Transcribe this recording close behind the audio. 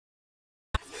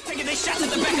taking their shots at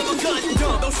the back of a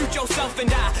gun. Don't shoot yourself and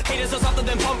die. Haters are softer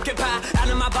than pumpkin pie. Out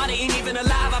of my body, ain't even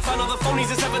alive. I found all the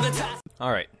phonies except for the ties.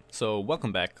 Alright, so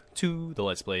welcome back to the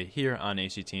Let's Play here on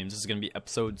HCTeams. This is going to be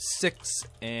episode 6,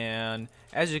 and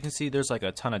as you can see, there's like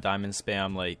a ton of diamond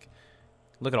spam. Like,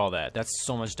 look at all that. That's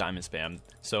so much diamond spam.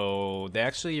 So they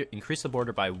actually increased the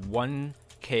border by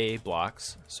 1k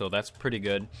blocks, so that's pretty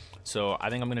good. So I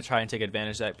think I'm going to try and take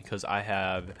advantage of that because I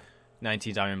have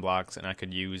 19 diamond blocks and I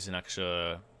could use an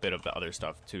extra bit of the other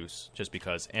stuff too, just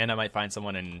because. And I might find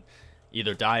someone and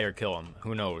either die or kill them.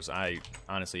 Who knows?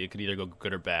 Honestly, it could either go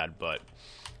good or bad, but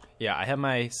yeah, I have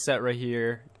my set right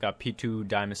here. Got P2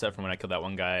 diamond set from when I killed that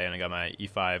one guy, and I got my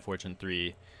E5 fortune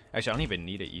 3. Actually, I don't even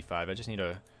need an E5. I just need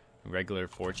a regular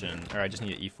fortune, or I just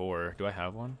need an E4. Do I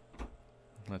have one?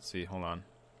 Let's see. Hold on.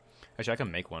 Actually, I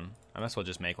can make one. I might as well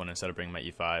just make one instead of bringing my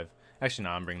E5. Actually,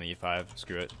 no, I'm bringing the E5.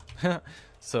 Screw it.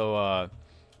 So,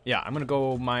 yeah, I'm gonna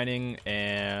go mining,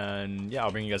 and yeah,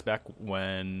 I'll bring you guys back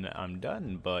when I'm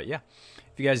done. But yeah,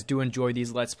 if you guys do enjoy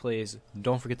these Let's Plays,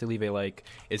 don't forget to leave a like.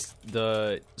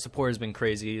 The support has been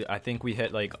crazy. I think we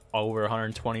hit like over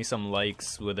 120 some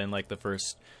likes within like the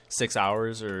first 6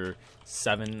 hours or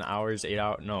 7 hours, 8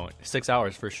 hours. No, 6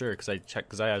 hours for sure. Because I checked,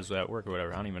 because I was at work or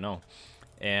whatever. I don't even know.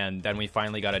 And then we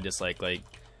finally got a dislike. Like,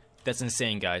 that's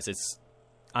insane, guys. It's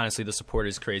honestly, the support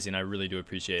is crazy, and I really do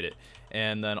appreciate it.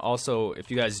 And then also,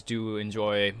 if you guys do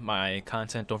enjoy my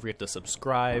content, don't forget to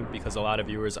subscribe, because a lot of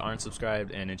viewers aren't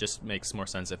subscribed, and it just makes more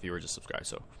sense if you were just subscribed,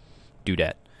 so do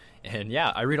that. And yeah,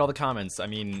 I read all the comments. I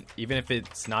mean, even if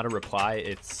it's not a reply,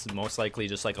 it's most likely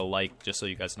just like a like, just so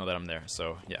you guys know that I'm there.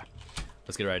 So yeah,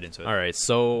 let's get right into it. Alright,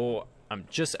 so I'm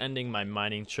just ending my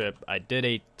mining trip. I did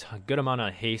a good amount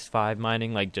of haste 5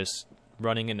 mining, like just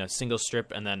running in a single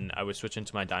strip, and then I would switch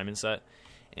into my diamond set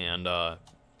and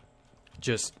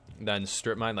just then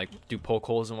strip mine, like do poke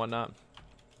holes and whatnot.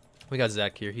 We got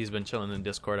Zach here. He's been chilling in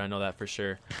Discord, I know that for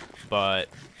sure. But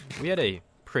we had a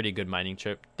pretty good mining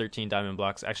trip. 13 diamond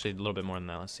blocks, actually a little bit more than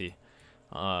that. Let's see,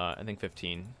 I think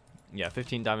 15. Yeah,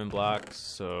 15 diamond blocks,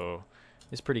 so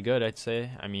it's pretty good, I'd say.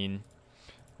 I mean,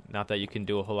 not that you can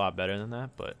do a whole lot better than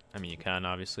that, but I mean, you can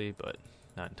obviously, but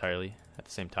not entirely at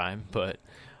the same time. But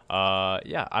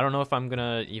yeah, I don't know if I'm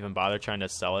gonna even bother trying to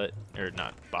sell it, or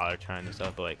not bother trying to sell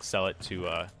it, but like sell it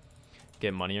to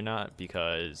get money or not,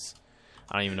 because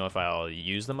I don't even know if I'll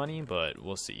use the money, but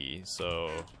we'll see.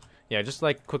 So yeah, just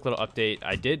like quick little update.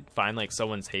 I did find like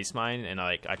someone's haste mine, and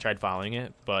I tried following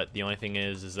it, but the only thing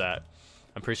is that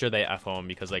I'm pretty sure they F home,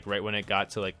 because like right when it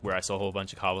got to like where I saw a whole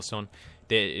bunch of cobblestone,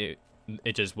 it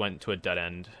just went to a dead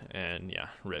end, and yeah,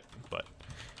 rip. But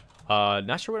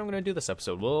not sure what I'm gonna do this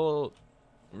episode.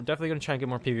 We're definitely going to try and get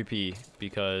more PvP,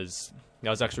 because that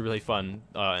was actually really fun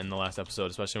in the last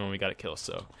episode, especially when we got a kill.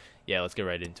 So yeah, let's get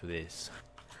right into this.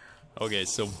 Okay,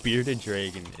 so Bearded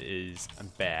Dragon is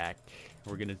back.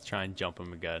 We're going to try and jump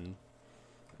him again.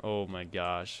 Oh my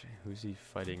gosh. Who's he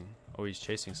fighting? Oh, he's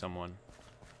chasing someone.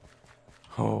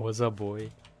 Oh, what's up, boy?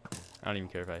 I don't even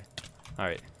care if I...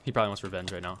 Alright, he probably wants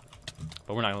revenge right now,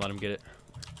 but we're not going to let him get it.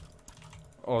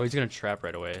 Oh, he's going to trap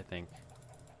right away, I think.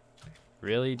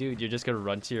 Really, dude? You're just gonna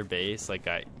run to your base? Like,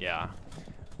 yeah.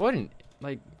 Wouldn't,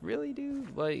 like, really,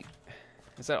 dude? Like,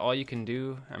 is that all you can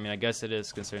do? I mean, I guess it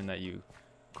is, considering that you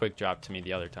quick dropped to me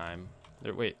the other time.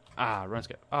 Wait, run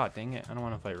script. Ah, dang it. I don't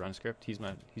want to fight run script. He's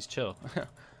chill.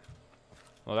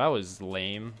 Well, that was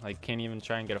lame. Like, can't even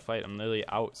try and get a fight. I'm literally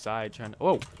outside trying to...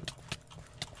 Whoa!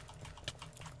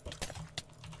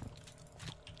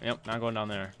 Yep, not going down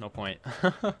there. No point.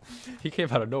 He came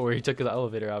out of nowhere. He took the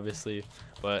elevator, obviously.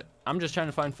 But I'm just trying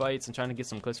to find fights and trying to get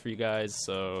some clips for you guys.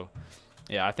 So,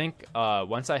 yeah, I think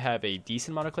once I have a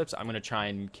decent amount of clips, I'm going to try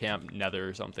and camp nether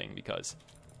or something, because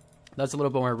that's a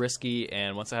little bit more risky.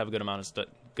 And once I have a good amount of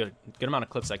good amount of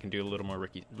clips, I can do a little more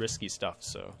risky stuff.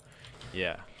 So,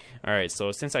 yeah. All right,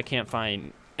 so since I can't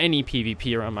find any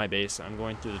PvP around my base, I'm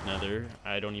going through the nether.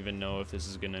 I don't even know if this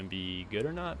is gonna be good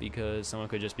or not, because someone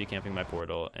could just be camping my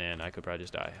portal and I could probably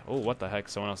just die. Oh, what the heck,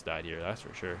 someone else died here, that's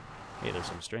for sure. Hey, there's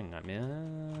some string. I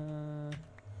mean,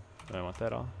 do I want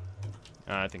that all?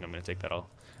 I think I'm gonna take that all.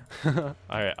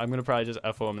 Alright, I'm gonna probably just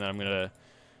FO him, and then I'm gonna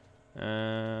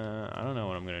I don't know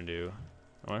what I'm gonna do.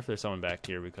 I wonder if there's someone back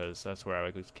here, because that's where I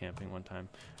was camping one time.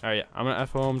 Alright, yeah, I'm gonna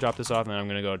F home, drop this off, and then I'm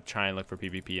gonna go try and look for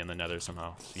PvP in the nether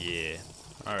somehow. Yeah.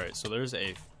 Alright, so there's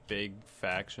a big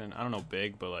faction. I don't know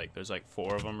big, but like there's like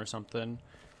 4 of them or something. And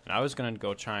I was gonna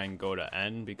go try and go to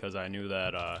N, because I knew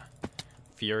that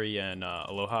Fury and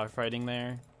Aloha are fighting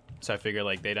there. So I figured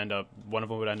like one of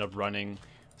them would end up running.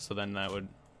 So then that would...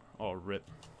 Oh, rip.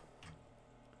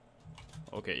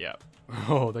 Okay, yeah.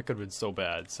 Oh, that could have been so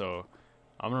bad. So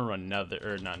I'm gonna run nether,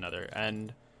 or not nether,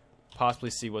 end. possibly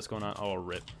see what's going on. Oh,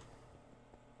 rip.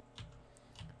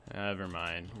 Never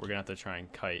mind. We're gonna have to try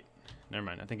and kite. Never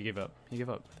mind. I think he gave up. He gave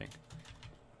up, I think.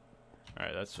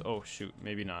 Alright, that's... Oh, shoot.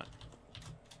 Maybe not.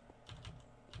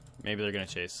 Maybe they're gonna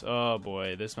chase. Oh,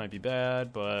 boy. This might be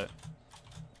bad, but...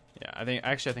 Yeah, I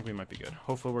think we might be good.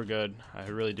 Hopefully we're good. I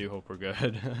really do hope we're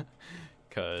good.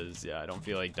 Because, yeah, I don't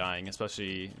feel like dying.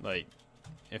 Especially, like,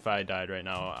 if I died right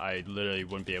now, I literally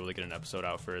wouldn't be able to get an episode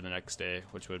out for the next day,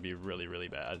 which would be really, really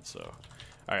bad. So,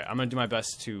 alright, I'm gonna do my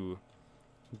best to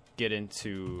get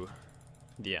into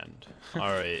the end.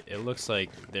 Alright, it looks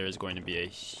like there's going to be a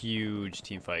huge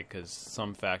team fight because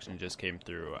some faction just came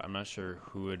through. I'm not sure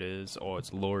who it is. Oh,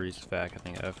 it's Lori's fac. I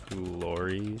think F who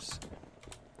Lori's.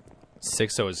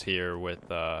 6-0 is here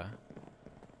with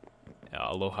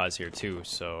Aloha's here too,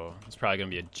 so it's probably gonna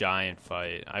be a giant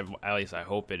fight. At least I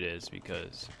hope it is,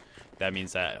 because that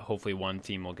means that hopefully one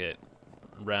team will get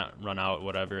run out,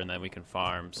 whatever, and then we can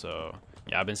farm. So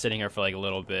yeah, I've been sitting here for like a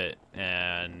little bit,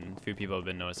 and a few people have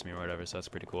been noticing me or whatever, so that's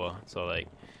pretty cool. So like,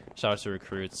 shout out to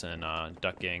recruits and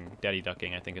Daddy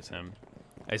Ducking, I think it's him.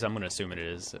 At least I'm gonna assume it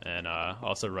is, and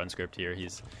also Run Script here.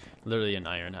 He's literally an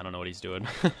iron. I don't know what he's doing.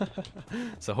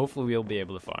 So hopefully we'll be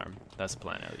able to farm. That's the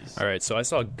plan, at least. All right. So I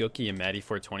saw Gookie and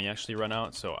Maddie420 actually run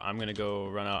out. So I'm gonna go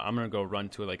run out. I'm gonna go run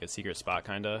to like a secret spot,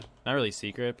 kinda. Not really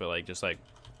secret, but like just like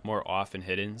more off and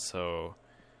hidden. So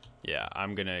yeah,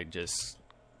 I'm gonna just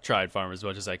try and farm as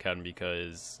much as I can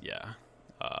because yeah.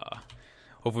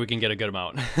 Hopefully we can get a good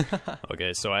amount.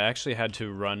 Okay, so I actually had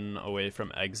to run away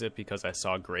from exit because I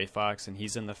saw Gray Fox and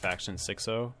he's in the faction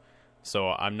 6-0. So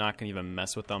I'm not gonna even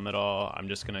mess with them at all. I'm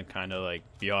just gonna kind of like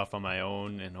be off on my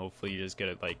own and hopefully just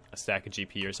get like a stack of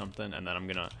GP or something, and then I'm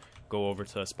gonna go over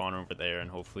to a spawner over there and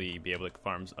hopefully be able to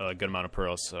farm a good amount of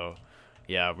pearls. So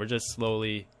yeah, we're just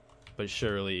slowly but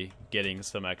surely getting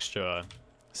some extra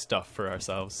stuff for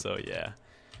ourselves. So yeah,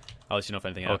 I'll let you know if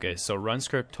anything happens. Okay, so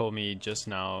RunScript told me just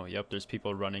now, yep, there's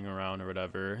people running around or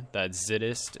whatever, that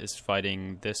Zidist is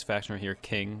fighting this faction right here,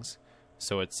 Kings.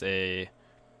 So it's a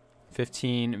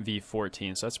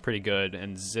 15v14, so that's pretty good.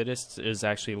 And Zidist is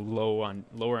actually lower on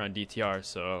DTR,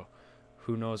 so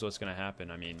who knows what's gonna happen.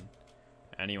 I mean,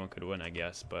 anyone could win, I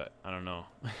guess, but I don't know.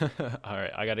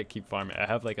 Alright, I gotta keep farming. I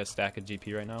have like a stack of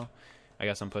GP right now. I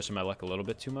guess I'm pushing my luck a little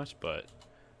bit too much, but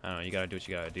I don't know, you gotta do what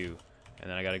you gotta do. And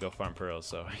then I gotta go farm pearls,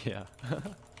 so yeah.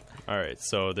 Alright,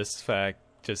 so this fact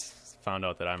just found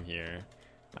out that I'm here.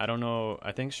 I don't know,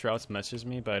 I think Shrouds messaged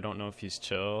me, but I don't know if he's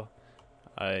chill.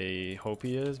 I hope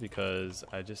he is, because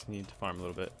I just need to farm a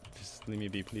little bit. Just leave me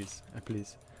be, please.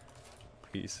 Please.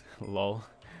 Please. Lol.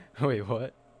 Wait,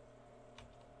 what?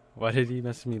 Why did he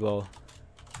message me lol?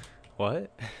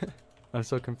 What? I'm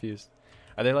so confused.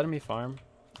 Are they letting me farm?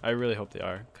 I really hope they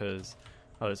are, because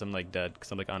otherwise I'm like dead,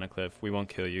 because I'm like on a cliff. We won't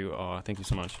kill you. Oh, thank you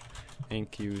so much.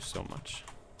 Thank you so much.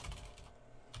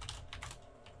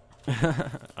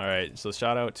 Alright, so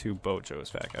shout out to Bojo's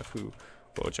fact. Who?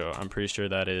 Bojo. I'm pretty sure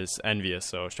that is Envious,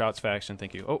 so Shrouds faction,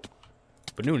 thank you. Oh,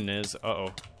 but Noonan is.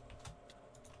 Uh-oh.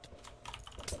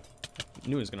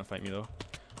 Noonan's gonna fight me, though.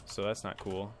 So that's not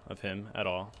cool of him at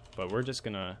all. But we're just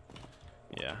gonna...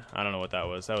 Yeah, I don't know what that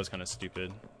was. That was kind of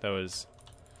stupid. That was...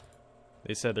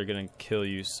 They said they're gonna kill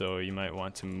you, so you might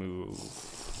want to move.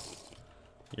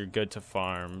 You're good to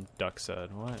farm, Duck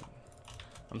said. What?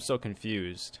 I'm so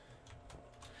confused.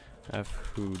 F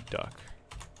who Duck.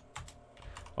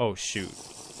 Oh shoot.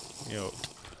 Yo.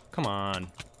 Come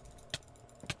on.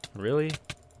 Really?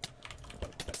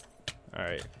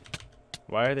 Alright.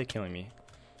 Why are they killing me?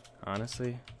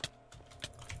 Honestly?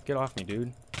 Get off me,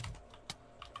 dude.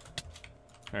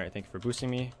 Alright, thank you for boosting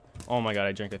me. Oh my god,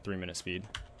 I drank at 3-minute speed.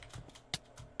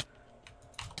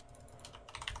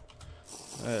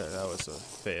 That was a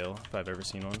fail, if I've ever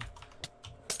seen one.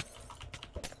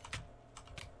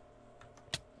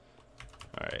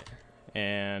 Alright.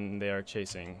 And they are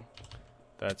chasing.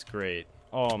 That's great.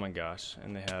 Oh my gosh.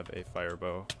 And they have a fire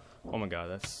bow. Oh my god,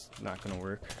 that's not gonna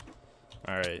work.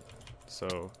 Alright.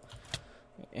 So...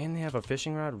 And they have a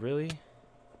fishing rod? Really?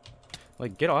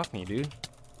 Like, get off me, dude.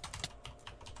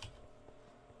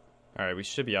 Alright, we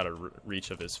should be out of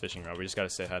reach of his fishing rod. We just gotta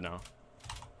stay ahead now.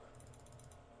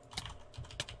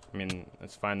 I mean,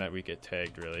 it's fine that we get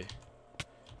tagged, really.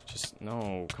 Just,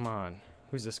 no, come on.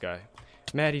 Who's this guy?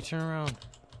 Maddie, turn around.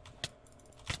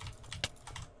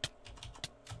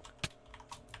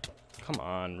 Come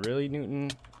on, really,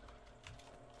 Newton?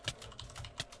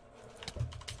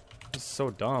 This is so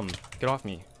dumb. Get off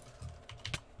me.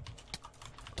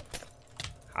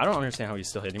 I don't understand how he's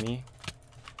still hitting me.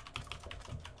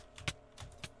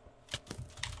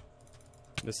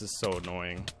 This is so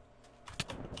annoying.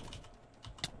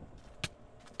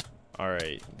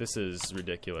 Alright, this is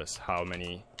ridiculous. How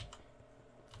many?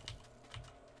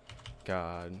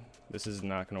 God, this is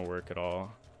not gonna work at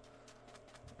all.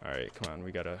 Alright, come on,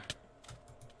 we gotta...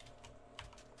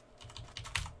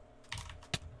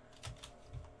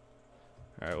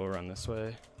 Alright, we'll run this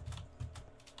way.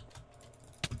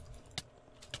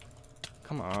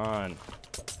 Come on.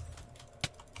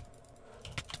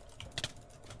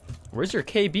 Where's your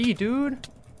KB, dude?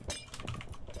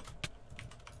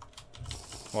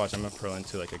 Watch, I'm gonna pearl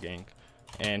into like a gank.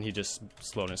 And he just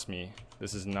slowness me.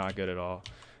 This is not good at all.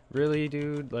 Really,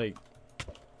 dude? Like,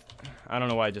 I don't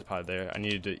know why I just potted there. I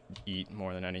needed to eat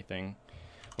more than anything.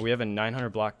 We have a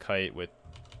 900 block kite with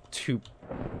 2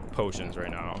 potions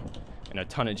right now. And a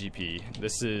ton of GP.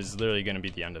 This is literally gonna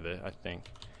be the end of it, I think.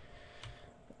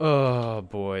 Oh,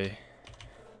 boy.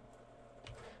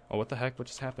 Oh, what the heck? What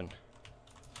just happened?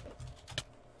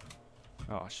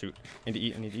 Oh, shoot. I need to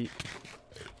eat, I need to eat.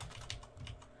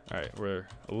 Alright, we're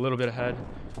a little bit ahead.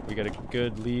 We got a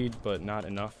good lead, but not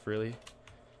enough, really.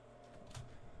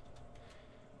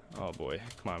 Oh boy,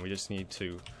 come on, we just need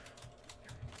to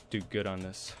do good on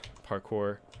this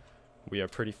parkour. We are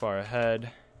pretty far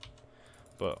ahead,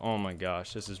 but oh my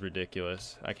gosh, this is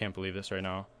ridiculous. I can't believe this right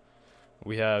now.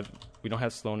 We don't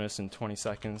have slowness in 20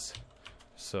 seconds,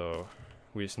 so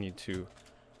we just need to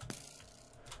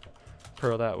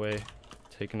pearl that way,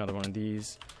 take another one of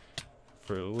these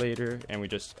for later, and we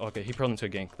just, okay, he pearled into a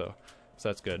gank though, so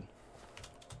that's good.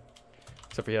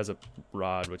 Except for he has a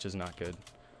rod, which is not good.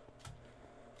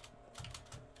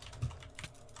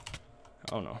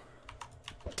 Oh no.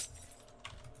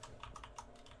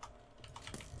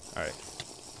 Alright.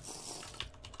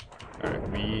 Alright,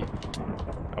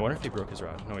 I wonder if he broke his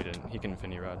rod. No, he didn't. He can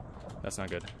infinity rod. That's not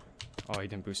good. Oh, he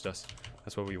didn't boost us.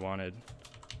 That's what we wanted.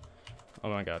 Oh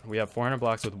my god. We have 400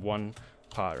 blocks with 1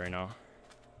 pot right now.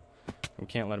 We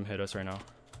can't let him hit us right now.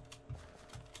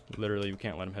 Literally, we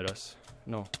can't let him hit us.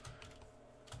 No.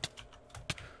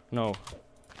 No.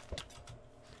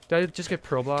 Did I just get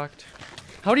pro blocked?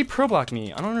 How did he pro block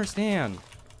me? I don't understand.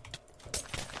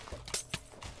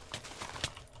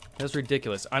 That's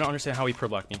ridiculous. I don't understand how he pro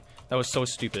blocked me. That was so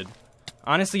stupid.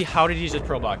 Honestly, how did he just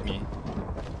pro block me?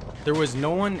 There was no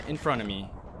one in front of me.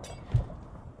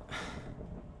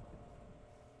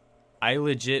 I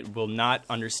legit will not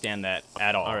understand that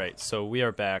at all. Alright, so we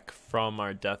are back from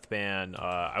our death ban.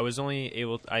 I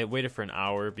waited for an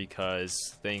hour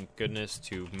because, thank goodness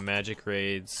to Magic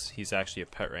Raids, he's actually a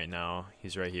pet right now.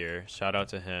 He's right here. Shout out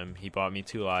to him. He bought me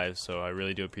 2 lives, so I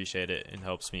really do appreciate it. It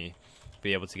helps me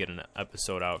be able to get an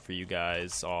episode out for you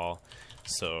guys all.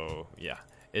 So, yeah.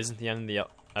 It isn't the end of the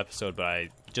episode, but I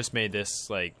just made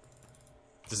this, like,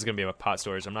 this is going to be a pot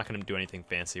storage. I'm not going to do anything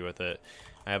fancy with it.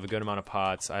 I have a good amount of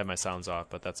pots. I have my sounds off,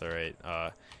 but that's alright.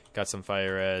 Got some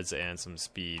fire reds and some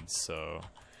speeds, so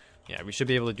yeah, we should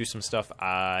be able to do some stuff.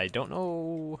 I don't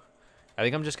know. I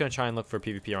think I'm just going to try and look for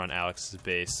PvP around Alex's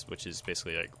base, which is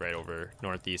basically like right over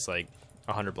northeast, like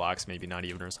 100 blocks, maybe not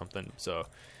even or something. So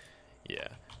yeah,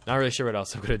 not really sure what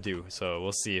else I'm going to do. So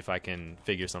we'll see if I can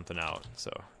figure something out.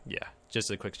 So yeah, just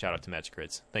a quick shout out to Magic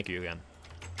Grids. Thank you again.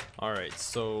 Alright,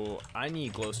 so I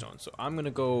need glowstone. So I'm going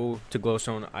to go to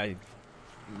glowstone. I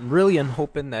really am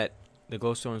hoping that the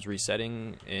glowstone is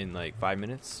resetting in like 5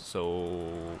 minutes, so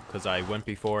because I went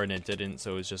before and it didn't,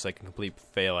 so it's just like a complete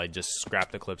fail. I just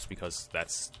scrapped the clips because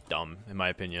that's dumb in my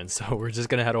opinion. So we're just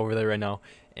gonna head over there right now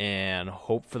and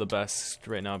hope for the best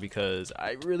right now because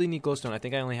I really need glowstone. I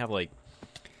think I only have like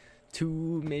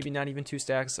 2, maybe not even 2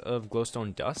 stacks of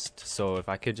glowstone dust, so if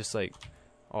I could just like,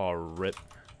 oh rip,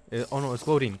 oh no, it's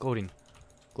gloating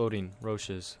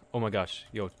roaches. Oh my gosh,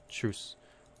 yo, truce,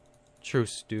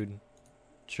 dude.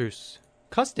 Truce.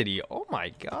 Custody. Oh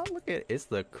my god, look at it. It's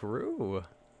the crew.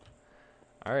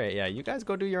 Alright, yeah, you guys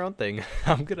go do your own thing.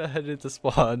 I'm gonna head into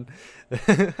spawn.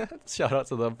 Shout out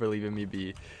to them for leaving me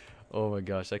be. Oh my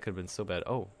gosh, that could have been so bad.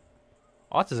 Oh.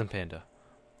 Autism Panda.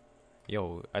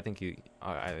 Yo, I think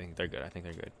they're good. I think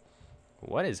they're good.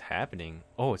 What is happening?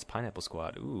 Oh, it's Pineapple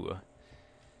Squad. Ooh.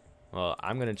 Well,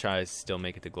 I'm gonna try to still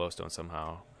make it to glowstone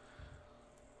somehow.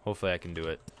 Hopefully I can do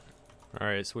it.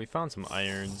 Alright, so we found some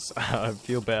irons. I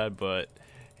feel bad, but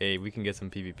hey, we can get some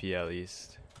PvP at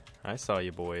least. I saw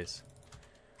you boys.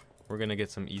 We're gonna get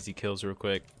some easy kills real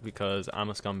quick because I'm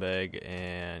a scumbag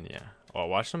and yeah. Oh,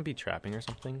 watch them be trapping or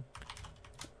something.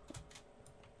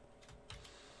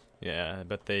 Yeah, I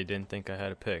bet they didn't think I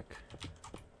had a pick.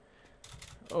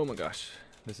 Oh my gosh,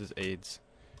 this is AIDS.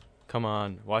 Come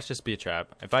on, watch this be a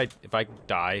trap. If I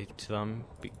die to them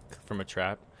from a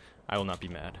trap, I will not be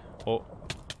mad. Oh.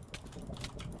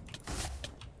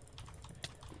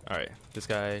 Alright, this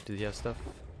guy, did he have stuff?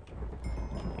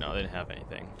 No, they didn't have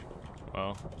anything.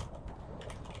 Well,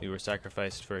 We were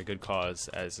sacrificed for a good cause,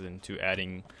 as into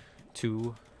adding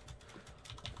to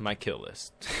my kill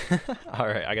list.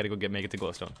 Alright, I gotta go make it to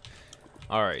glowstone.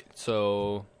 Alright,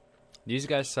 so these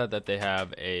guys said that they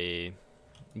have a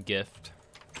gift.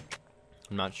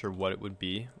 I'm not sure what it would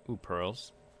be. Ooh,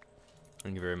 pearls.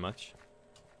 Thank you very much.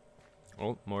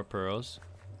 Oh, more pearls.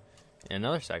 And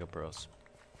another stack of pearls.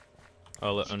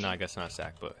 Oh, no, I guess not a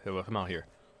stack, but it will come out here.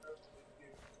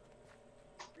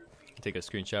 Take a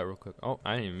screenshot real quick. Oh,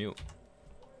 I didn't even mute.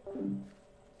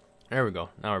 There we go.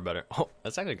 Now we're better. Oh,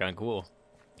 that's actually kind of cool.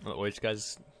 Which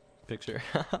guy's picture?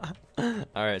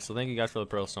 Alright, so thank you guys for the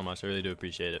pearls so much. I really do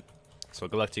appreciate it. So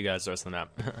good luck to you guys the rest of the map.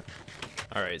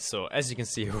 Alright, so as you can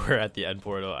see, we're at the end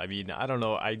portal. I mean, I don't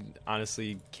know. I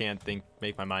honestly can't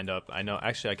make my mind up. I know,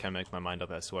 actually I can make my mind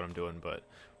up as to what I'm doing, but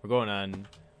we're going on.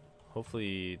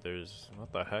 Hopefully there's,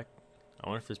 what the heck? I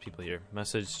wonder if there's people here.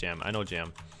 Message Jam. I know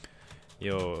Jam.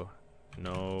 Yo,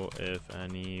 know if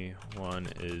anyone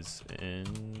is in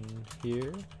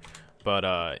here.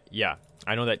 But yeah,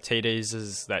 I know that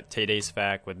Tay-Day's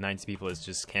fact with 90 people is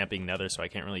just camping Nether, so I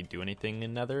can't really do anything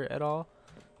in Nether at all.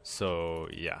 So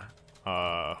yeah,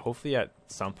 hopefully at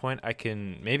some point I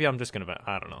can. Maybe I'm just gonna.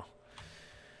 I don't know.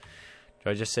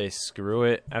 Do I just say screw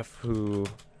it? F who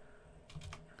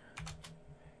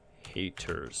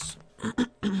haters.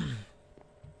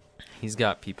 He's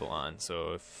got people on,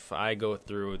 so if I go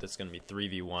through, that's gonna be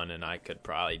 3v1, and I could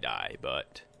probably die.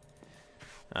 But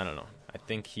I don't know. I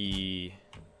think he.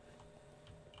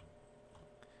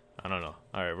 I don't know.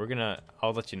 Alright,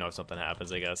 I'll let you know if something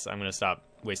happens, I guess. I'm gonna stop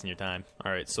wasting your time.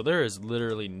 Alright, so there is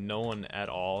literally no one at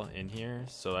all in here,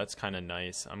 so that's kind of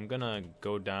nice. I'm gonna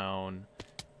go down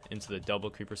into the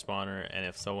double creeper spawner, and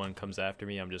if someone comes after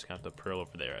me, I'm just gonna have to pearl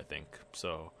over there, I think.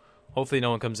 So hopefully no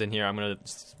one comes in here. I'm gonna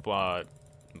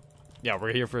yeah,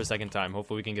 we're here for a second time.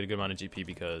 Hopefully we can get a good amount of GP,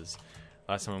 because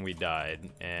last time we died,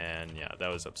 and yeah,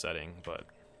 that was upsetting. But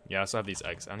yeah, I also have these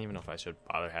eggs. I don't even know if I should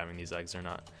bother having these eggs or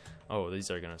not. Oh,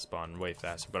 these are gonna spawn way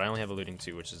faster, but I only have a looting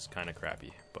 2, which is kind of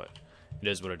crappy, but it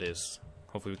is what it is.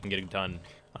 Hopefully we can get it done.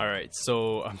 Alright,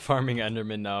 so I'm farming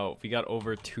Enderman now. We got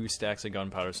over 2 stacks of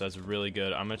gunpowder, so that's really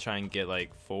good. I'm gonna try and get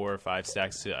like 4 or 5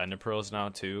 stacks of ender pearls now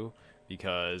too,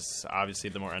 because obviously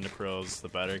the more ender pearls the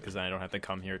better, because then I don't have to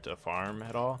come here to farm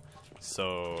at all.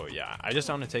 So yeah, I just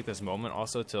want to take this moment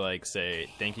also to like say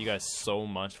thank you guys so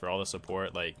much for all the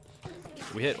support. Like,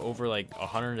 we hit over like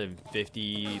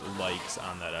 150 likes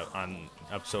on that on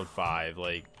episode 5.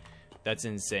 Like, that's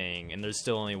insane, and there's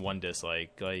still only 1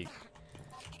 dislike. Like,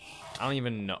 I don't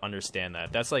even understand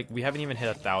that. That's like, we haven't even hit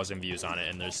 1,000 views on it,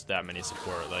 and there's that many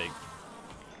support. Like,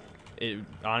 it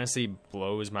honestly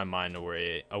blows my mind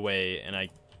away, and I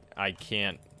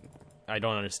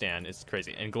don't understand. It's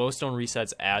crazy. And glowstone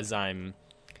resets as I'm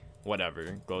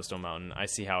whatever. Glowstone Mountain. I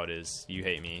see how it is. You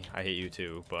hate me. I hate you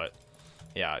too. But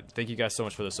yeah, thank you guys so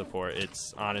much for the support.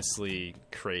 It's honestly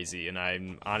crazy, and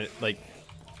I'm on it. Like,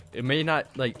 it may not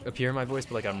like appear in my voice,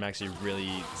 but like I'm actually really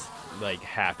like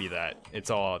happy that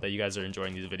that you guys are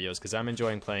enjoying these videos, because I'm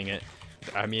enjoying playing it.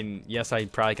 I mean, yes, I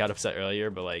probably got upset earlier,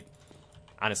 but like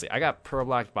honestly, I got pearl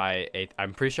blocked by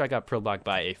I'm pretty sure I got pearl blocked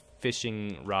by a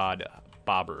fishing rod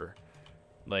bobber.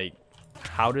 Like,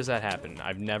 how does that happen?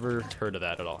 I've never heard of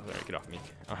that at all. Get off me.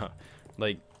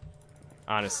 Like,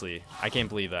 honestly, I can't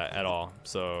believe that at all.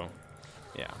 So,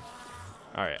 yeah.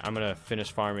 Alright, I'm gonna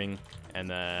finish farming, and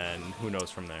then who knows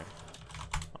from there.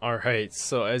 Alright,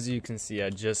 so as you can see, I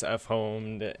just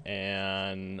F-homed,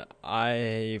 and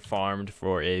I farmed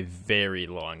for a very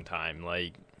long time.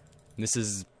 Like, this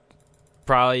is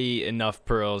probably enough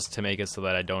pearls to make it so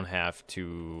that I don't have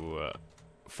to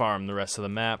farm the rest of the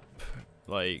map.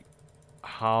 Like,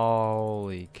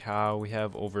 holy cow, we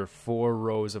have over 4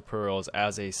 rows of pearls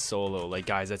as a solo. Like,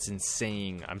 guys, that's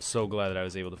insane. I'm so glad that I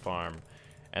was able to farm.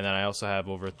 And then I also have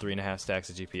over 3.5 stacks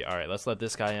of GP. Alright, let's let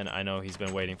this guy in. I know he's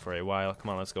been waiting for a while. Come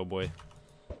on, let's go, boy.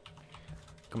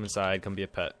 Come inside, come be a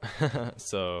pet.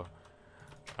 So,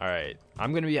 alright,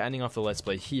 I'm gonna be ending off the Let's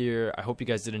Play here. I hope you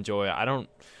guys did enjoy. I don't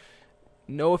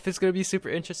know if it's gonna be super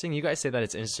interesting. You guys say that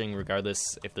it's interesting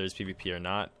regardless if there's PvP or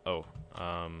not. Oh,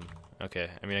 okay,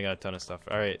 I mean, I got a ton of stuff.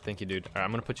 Alright, thank you, dude. Alright,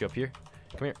 I'm gonna put you up here.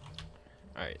 Come here.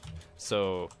 Alright,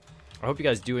 so I hope you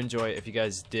guys do enjoy. If you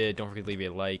guys did, don't forget to leave a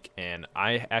like. And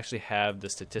I actually have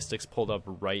the statistics pulled up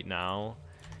right now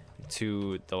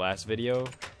to the last video.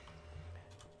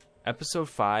 Episode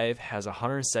 5 has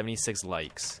 176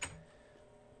 likes.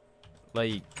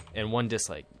 Like, and 1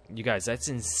 dislike. You guys, that's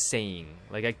insane.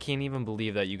 Like, I can't even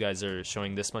believe that you guys are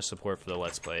showing this much support for the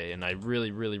Let's Play, and I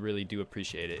really, really, really do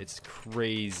appreciate it. It's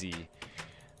crazy.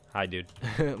 Hi, dude.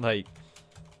 Like,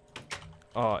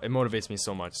 oh, it motivates me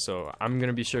so much. So I'm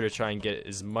gonna be sure to try and get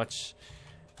as much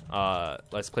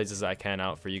Let's Plays as I can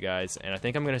out for you guys. And I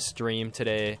think I'm going to stream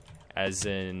today, as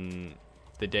in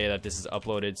the day that this is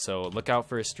uploaded. So look out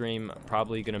for a stream.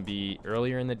 Probably going to be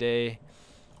earlier in the day.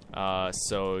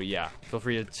 So yeah, feel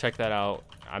free to check that out.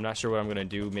 I'm not sure what I'm going to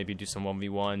do. Maybe do some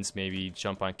 1v1s. Maybe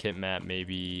jump on Kit Map.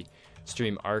 Maybe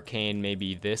stream Arcane.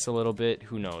 Maybe this a little bit.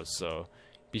 Who knows? So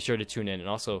be sure to tune in. And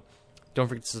also, don't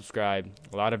forget to subscribe.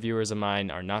 A lot of viewers of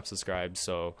mine are not subscribed,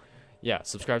 so yeah,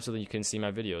 subscribe so that you can see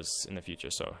my videos in the future.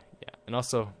 So yeah, and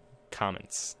also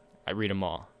comments. I read them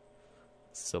all,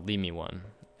 so leave me one,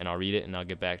 and I'll read it and I'll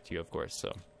get back to you, of course.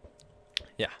 So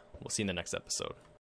yeah, we'll see you in the next episode.